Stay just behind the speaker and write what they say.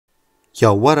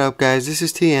Yo, what up guys, this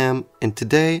is TM and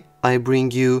today I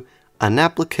bring you an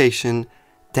application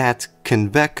that can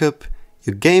back up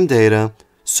your game data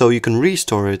so you can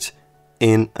restore it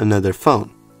in another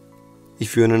phone.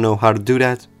 If you want to know how to do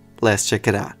that, let's check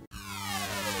it out.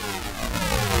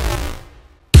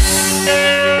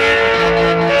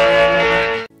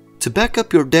 To back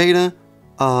up your data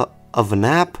of an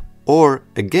app or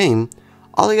a game,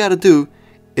 all you gotta do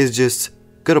is just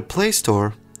go to Play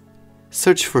Store,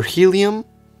 search for Helium,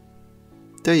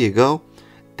 there you go,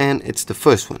 and it's the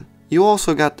first one. You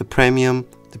also got the premium,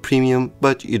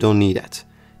 but you don't need that.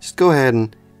 Just go ahead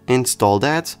and install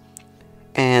that,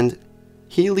 and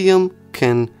Helium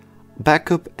can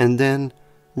back up and then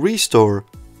restore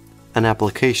an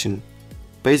application,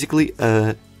 basically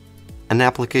an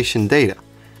application data.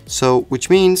 So which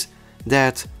means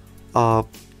that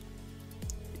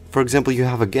for example, you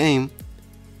have a game,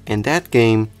 and that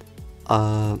game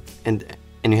and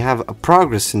you have a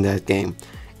progress in that game,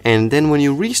 and then when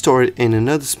you restore it in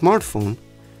another smartphone,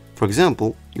 for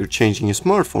example, you're changing your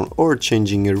smartphone or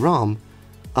changing your ROM,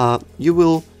 you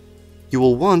will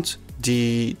want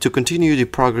to continue the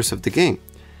progress of the game.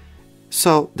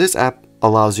 So this app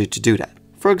allows you to do that.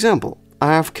 For example, I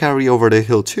have Carry Over the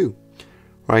Hill 2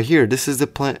 right here. This is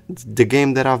the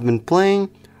game that I've been playing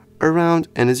around,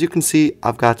 and as you can see,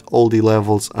 I've got all the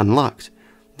levels unlocked.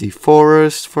 The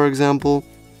forest, for example,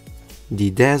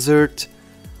 the desert,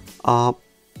 and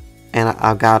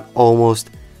I've got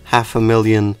almost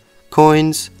 500,000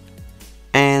 coins.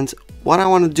 And what I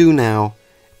want to do now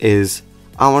is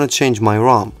I want to change my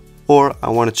ROM, or I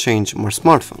want to change my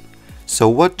smartphone. So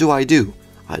what do? I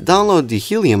download the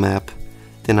Helium app,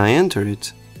 then I enter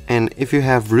it, and if you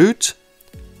have root,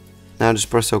 now just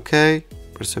press OK,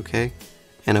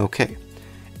 and OK.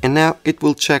 And now it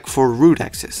will check for root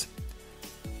access.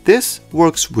 This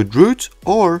works with root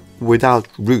or without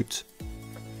root.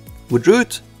 With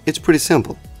root, it's pretty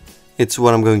simple. It's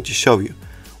what I'm going to show you.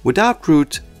 Without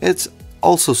root, it's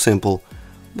also simple,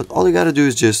 but all you gotta do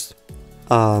is just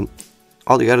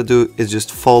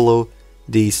follow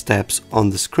these steps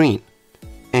on the screen,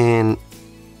 and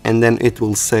then it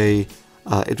will say,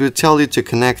 it will tell you to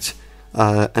connect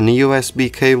an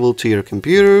USB cable to your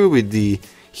computer with the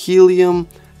Helium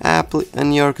app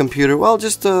on your computer. Well,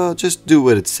 just do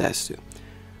what it says to.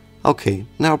 Okay,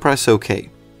 now press OK.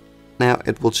 Now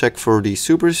it will check for the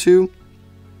SuperSU.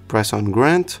 Press on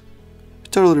Grant. I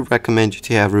totally recommend you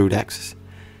to have root access.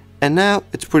 And now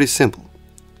it's pretty simple.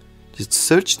 Just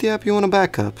search the app you want to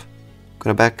back up. I'm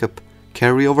gonna back up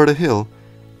Carry Over the Hill,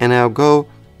 and now go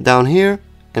down here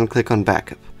and click on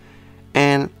Backup.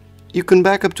 And you can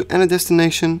back up to any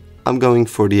destination. I'm going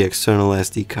for the external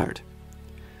SD card.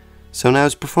 So now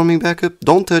it's performing backup.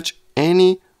 Don't touch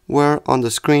anywhere on the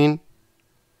screen.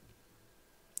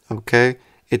 Okay,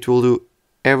 it will do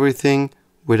everything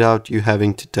without you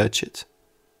having to touch it.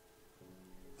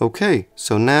 Okay,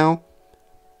 so now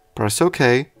press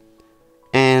OK,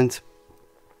 and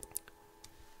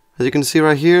as you can see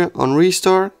right here on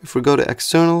restore, if we go to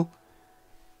external,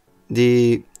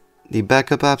 the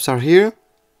backup apps are here.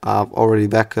 I've already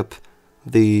backed up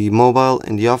the mobile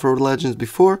and the Off-Road Legends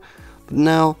before, but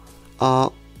now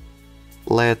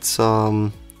let's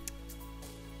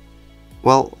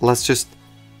just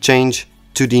change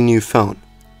to the new phone.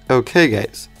 Okay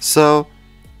guys, so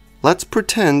let's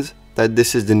pretend that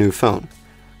this is the new phone.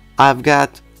 I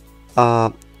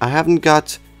haven't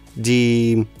got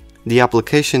the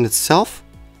application itself,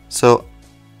 so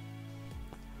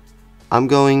I'm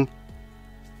going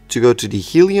to go to the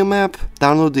Helium app,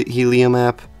 download the Helium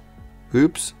app.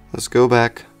 Oops, let's go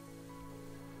back.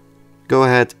 Go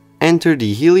ahead, enter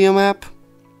the Helium app,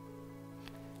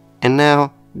 and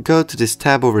now go to this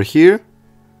tab over here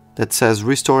that says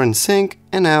Restore and Sync,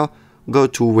 and now go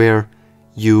to where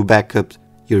you back up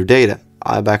your data.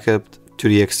 I back up to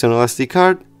the external SD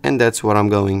card, and that's what I'm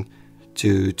going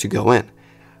to go in.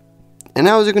 And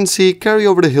now as you can see, Carry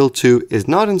Over the Hill 2 is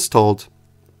not installed,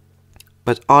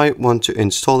 but I want to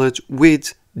install it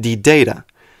with the data.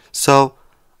 So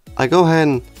I go ahead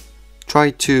and try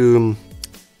to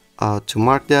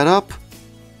mark that up,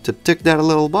 to tick that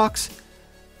little box,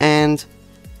 and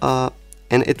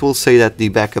it will say that the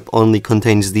backup only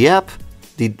contains the app,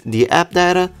 the app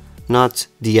data, not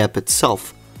the app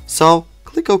itself. So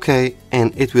click OK,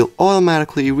 and it will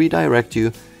automatically redirect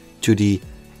you to the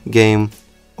game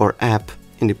or app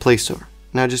in the Play Store.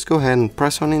 Now just go ahead and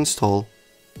press on install,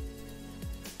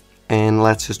 and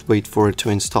let's just wait for it to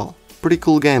install. Pretty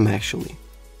cool game actually.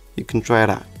 You can try it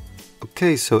out.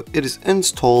 Okay, so it is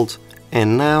installed,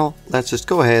 and now let's just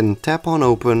go ahead and tap on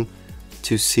open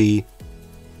to see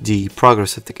the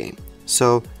progress of the game.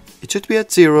 So it should be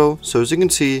at 0. So as you can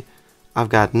see, I've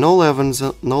got no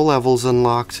levels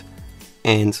unlocked,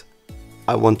 and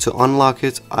I want to unlock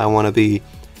it. I want to be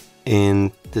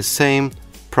in the same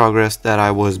progress that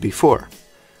I was before.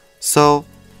 So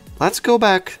let's go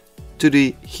back to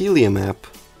the Helium app,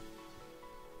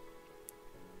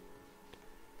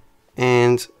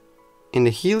 and in the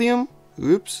Helium,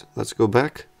 let's go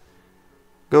back.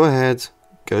 Go ahead,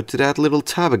 go to that little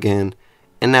tab again,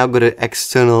 and now go to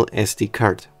external SD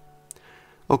card.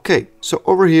 Okay, so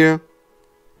over here,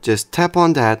 just tap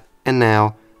on that, and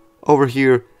now over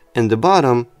here in the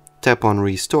bottom, tap on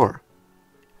restore.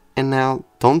 And now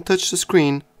don't touch the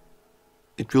screen.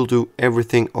 It will do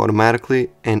everything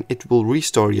automatically and it will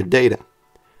restore your data.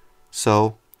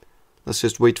 So let's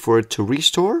just wait for it to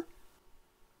restore.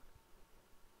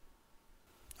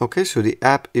 Okay, so the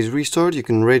app is restored. You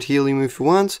can rate Helium if you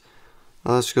want.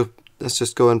 Let's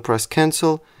just go and press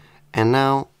cancel. And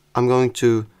now I'm going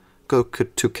to go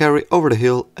to carry over the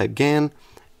hill again,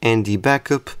 and the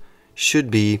backup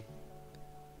should be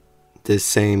the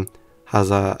same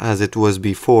as it was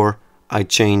before I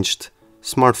changed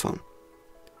smartphone.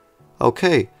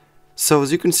 Okay, so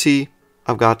as you can see,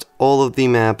 I've got all of the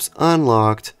maps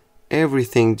unlocked,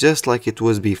 everything just like it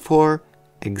was before,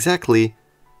 exactly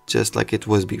just like it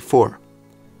was before.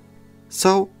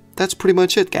 So that's pretty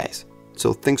much it, guys.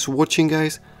 So thanks for watching,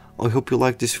 guys. I hope you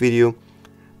liked this video.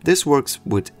 This works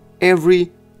with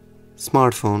every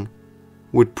smartphone,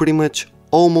 with pretty much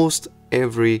almost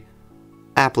every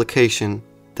application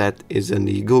that is in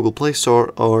the Google Play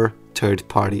Store or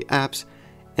third-party apps,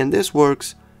 and this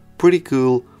works pretty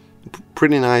cool,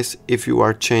 pretty nice if you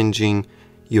are changing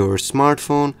your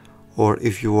smartphone or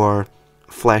if you are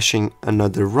flashing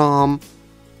another ROM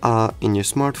in your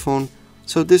smartphone.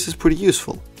 So this is pretty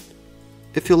useful.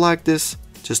 If you like this,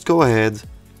 just go ahead,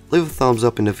 leave a thumbs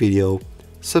up in the video,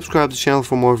 subscribe to the channel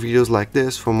for more videos like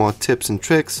this, for more tips and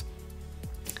tricks,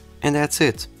 and that's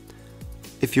it.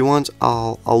 If you want,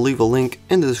 I'll leave a link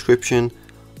in the description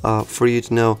for you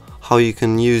to know how you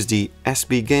can use the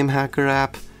SB Game Hacker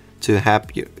app to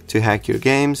hack your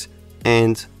games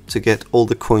and to get all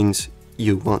the coins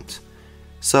you want.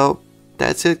 So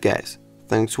that's it, guys.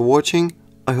 Thanks for watching.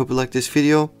 I hope you liked this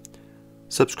video.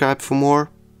 Subscribe for more.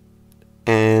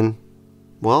 And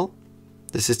well,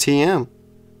 this is TM,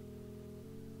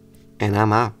 and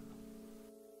I'm out.